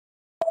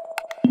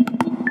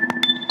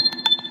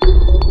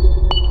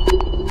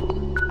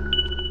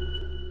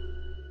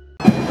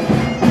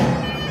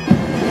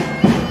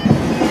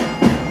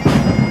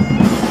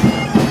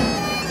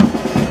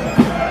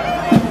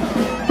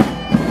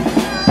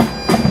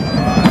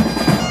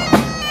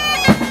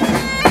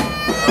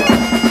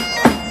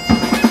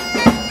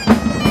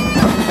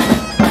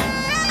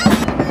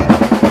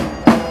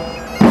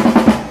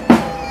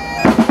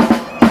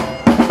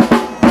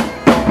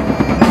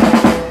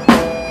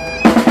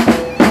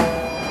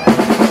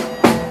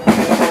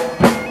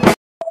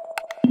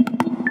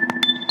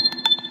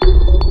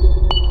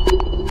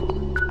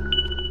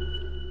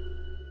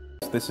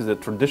this is a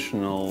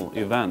traditional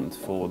event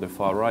for the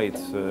far right.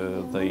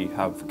 They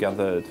have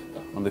gathered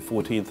on the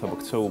 14th of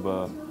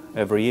October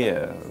every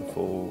year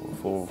for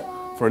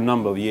a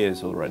number of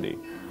years already.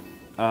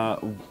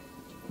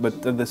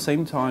 But at the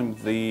same time,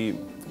 the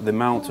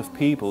amount of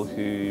people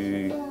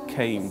who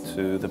came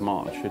to the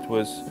march, it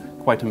was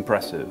quite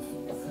impressive.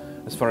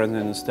 As far as I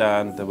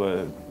understand, there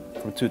were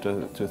from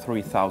 2,000 to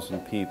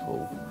 3,000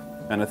 people,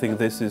 and I think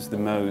this is the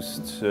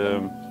most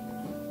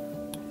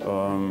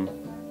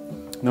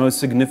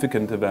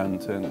significant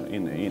event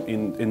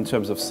in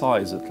terms of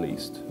size, at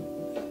least.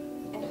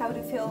 And how do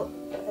you feel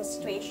the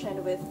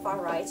situation with far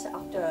right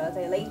after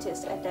the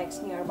latest attacks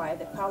nearby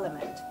the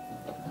parliament?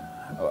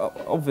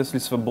 Obviously,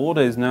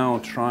 Svoboda is now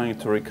trying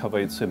to recover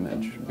its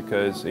image,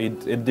 because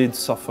it did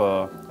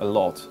suffer a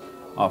lot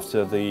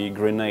after the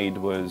grenade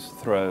was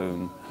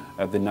thrown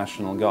at the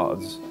National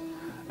Guards.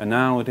 And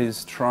now it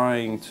is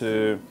trying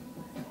to,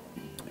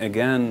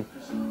 again,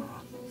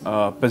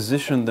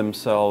 position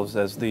themselves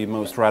as the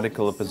most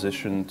radical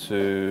opposition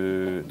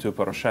to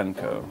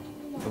Poroshenko.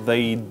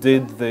 They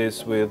did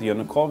this with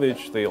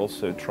Yanukovych. They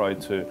also tried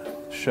to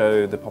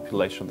show the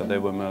population that they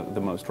were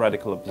the most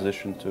radical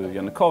opposition to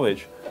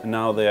Yanukovych. And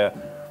now they're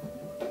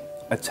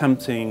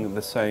attempting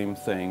the same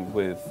thing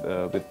with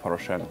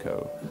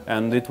Poroshenko.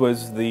 And it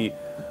was the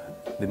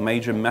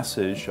major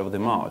message of the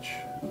march.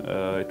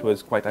 It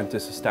was quite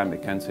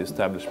anti-systemic,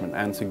 anti-establishment,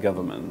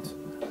 anti-government.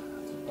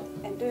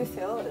 And do you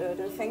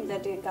think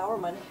that the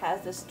government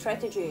has the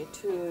strategy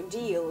to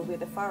deal with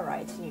the far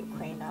right in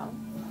Ukraine now?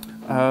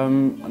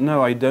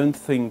 No, I don't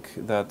think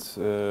that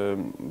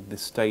the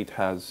state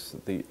has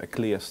a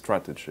clear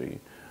strategy.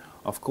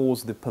 Of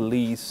course, the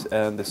police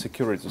and the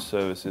security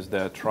services,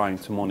 they're trying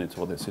to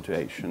monitor the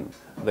situation.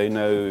 They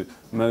know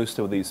most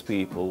of these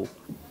people,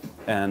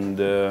 and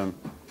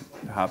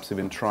perhaps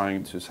even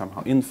trying to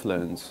somehow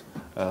influence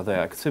their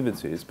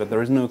activities, but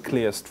there is no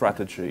clear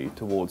strategy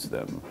towards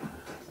them.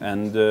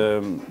 And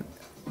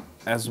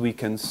as we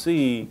can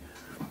see,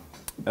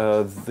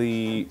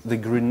 the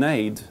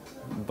grenade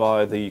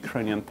by the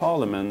Ukrainian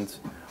Parliament,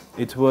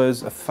 it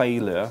was a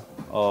failure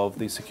of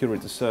the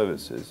security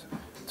services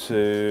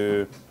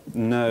to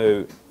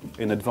know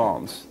in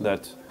advance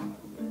that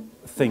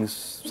things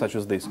such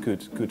as this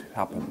could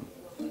happen.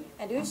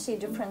 And do you see a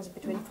difference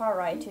between far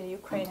right in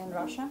Ukraine and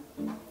Russia?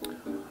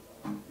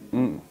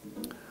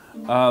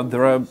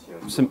 There are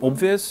some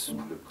obvious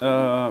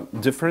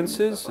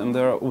differences and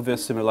there are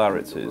obvious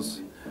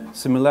similarities.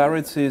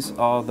 Similarities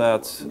are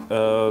that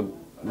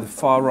the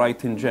far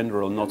right in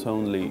general, not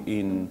only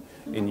in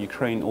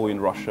Ukraine or in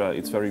Russia,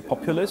 it's very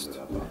populist.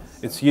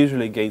 It's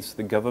usually against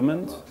the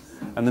government.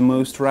 And the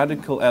most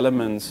radical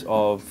elements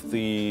of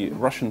the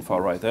Russian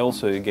far right, they're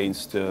also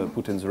against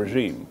Putin's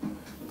regime.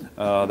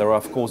 There are,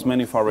 of course,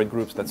 many far right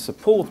groups that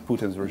support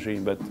Putin's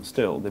regime, but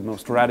still, the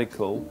most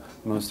radical,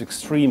 most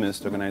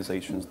extremist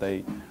organizations,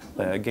 they're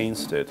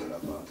against it.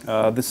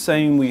 The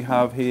same we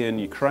have here in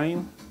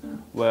Ukraine,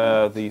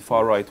 where the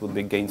far right would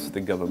be against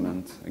the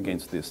government,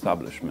 against the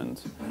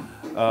establishment.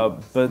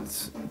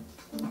 But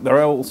there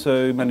are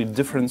also many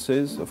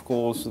differences. Of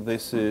course,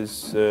 this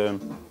is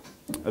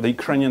the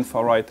Ukrainian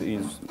far right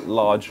is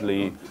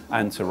largely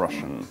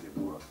anti-Russian,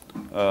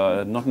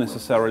 not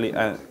necessarily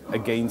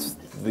against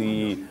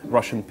the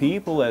Russian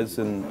people as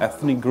an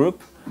ethnic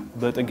group,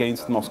 but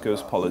against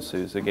Moscow's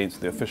policies, against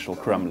the official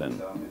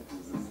Kremlin.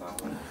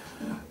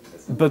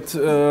 But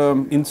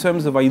in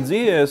terms of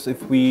ideas,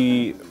 if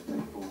we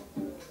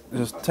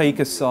just take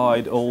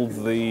aside all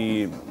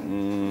the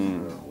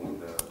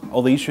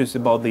issues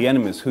about the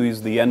enemies, who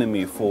is the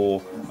enemy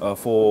for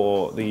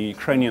the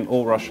Ukrainian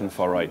or Russian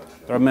far right,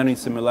 there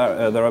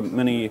are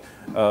many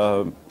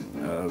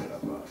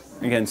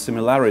again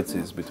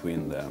similarities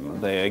between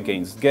them. They are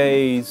against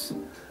gays.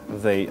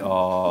 They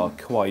are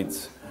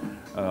quite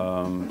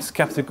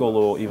skeptical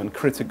or even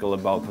critical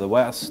about the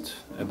West,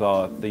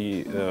 about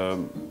the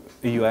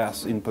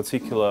US in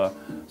particular.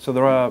 So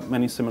there are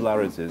many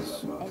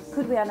similarities. And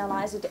could we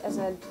analyze it as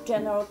a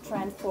general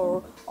trend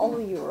for all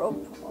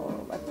Europe, or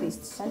at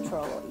least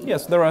Central Europe?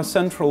 Yes, there are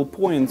central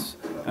points,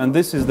 and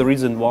this is the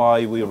reason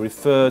why we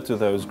refer to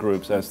those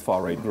groups as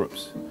far-right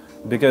groups,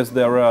 because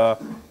there are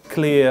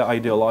clear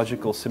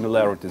ideological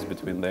similarities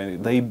between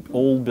them. They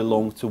all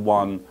belong to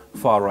one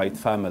far-right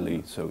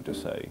family, so to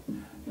say.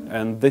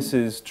 And this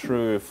is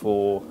true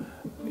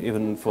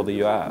even for the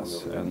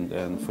US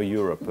and for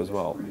Europe as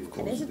well, of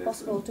course. And is it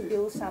possible to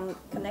build some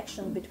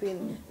connection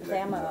between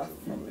them at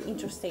an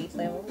interstate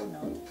level or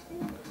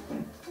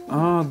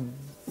not?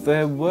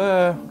 There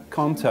were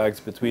contacts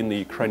between the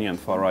Ukrainian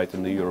far-right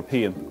and the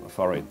European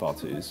far-right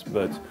parties,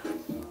 but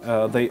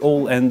they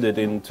all ended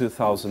in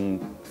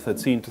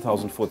 2013,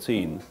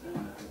 2014,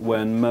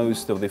 when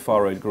most of the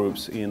far-right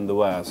groups in the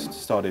West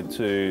started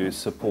to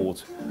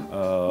support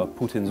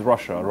Putin's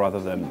Russia rather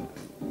than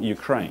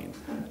Ukraine.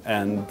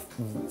 And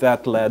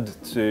that led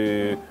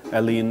to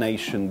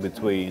alienation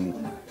between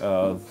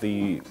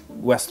the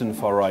Western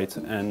far-right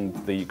and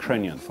the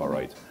Ukrainian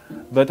far-right.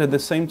 But at the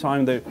same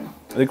time, the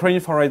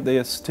Ukrainian far-right, they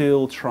are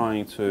still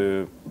trying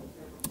to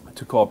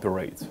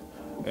cooperate.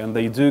 And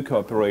they do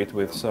cooperate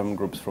with some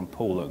groups from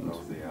Poland,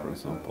 for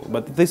example.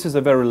 But this is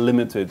a very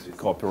limited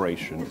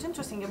cooperation. It's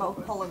interesting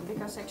about Poland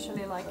because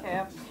actually, like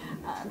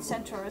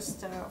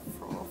centrists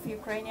of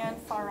Ukrainian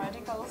far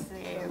radicals,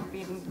 they've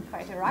been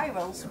quite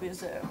rivals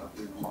with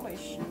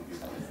Polish.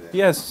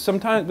 Yes,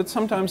 sometimes, but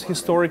sometimes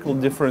historical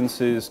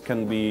differences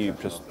can be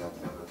just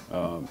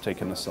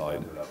taken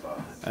aside.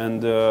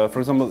 And for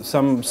example,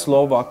 some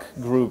Slovak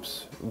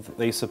groups,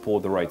 they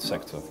support the right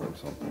sector, for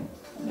example.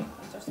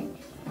 Interesting.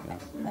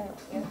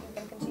 You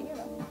can continue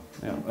now.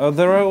 Yeah.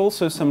 There are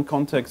also some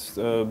contacts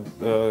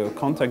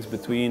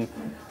between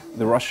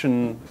the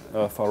Russian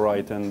far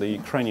right and the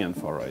Ukrainian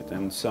far right,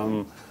 and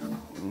some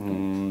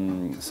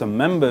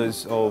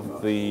members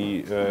of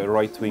the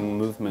right-wing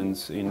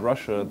movements in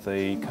Russia,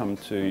 they come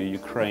to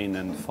Ukraine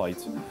and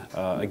fight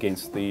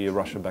against the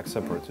Russia-backed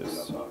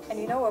separatists. And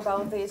you know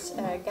about this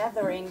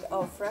gathering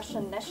of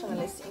Russian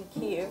nationalists in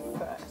Kiev.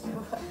 So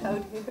how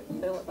do you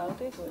feel about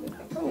it? What do you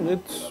think?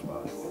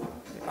 Well,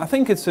 I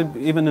think it's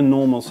even a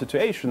normal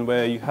situation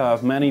where you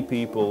have many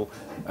people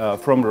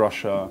from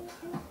Russia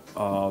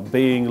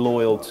being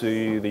loyal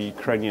to the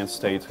Ukrainian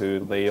state, who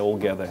they all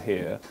gather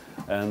here,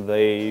 and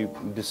they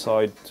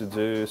decide to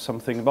do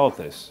something about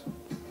this.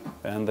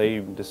 And they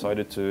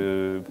decided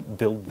to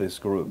build this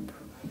group.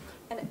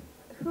 And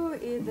who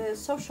is the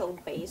social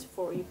base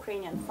for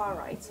Ukrainian far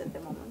rights at the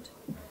moment?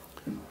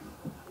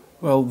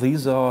 Well,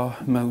 these are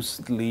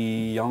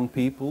mostly young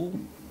people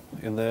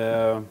in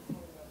their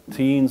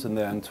teens and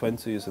their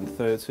 20s and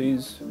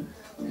 30s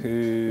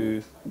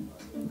who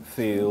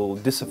feel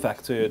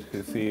disaffected,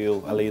 who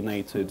feel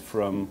alienated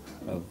from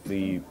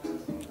the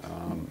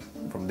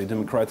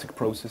democratic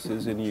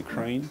processes in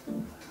Ukraine,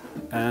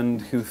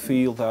 and who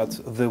feel that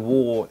the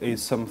war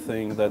is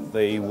something that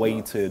they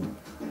waited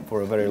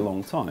for a very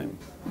long time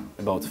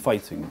about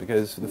fighting,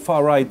 because the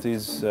far right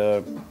is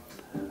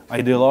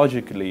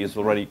ideologically is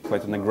already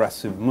quite an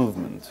aggressive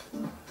movement,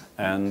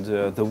 and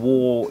the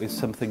war is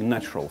something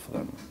natural for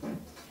them.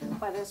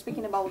 But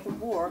speaking about the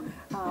war,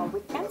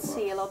 we can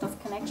see a lot of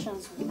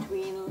connections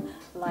between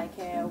like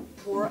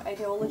war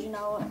ideology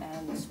now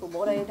and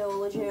Svoboda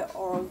ideology,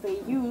 or they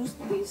use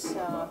this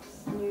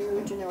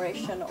new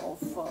generation of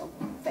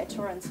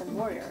veterans and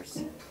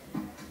warriors.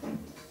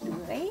 Do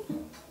they?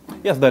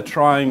 Yes,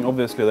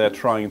 obviously they're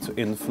trying to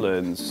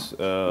influence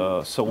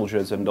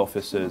soldiers and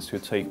officers who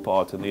take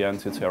part in the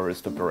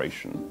anti-terrorist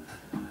operation.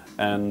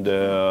 And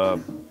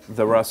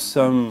there are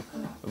some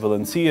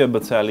volunteer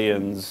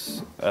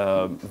battalions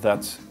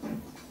that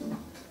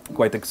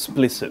quite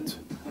explicit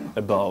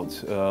about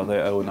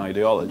their own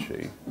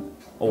ideology,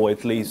 or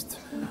at least,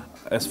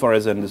 as far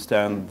as I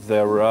understand,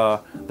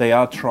 they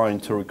are trying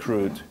to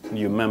recruit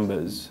new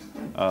members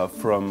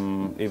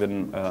from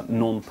even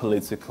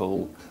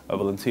non-political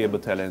volunteer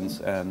battalions,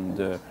 and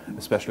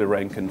especially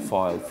rank and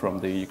file from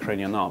the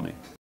Ukrainian army.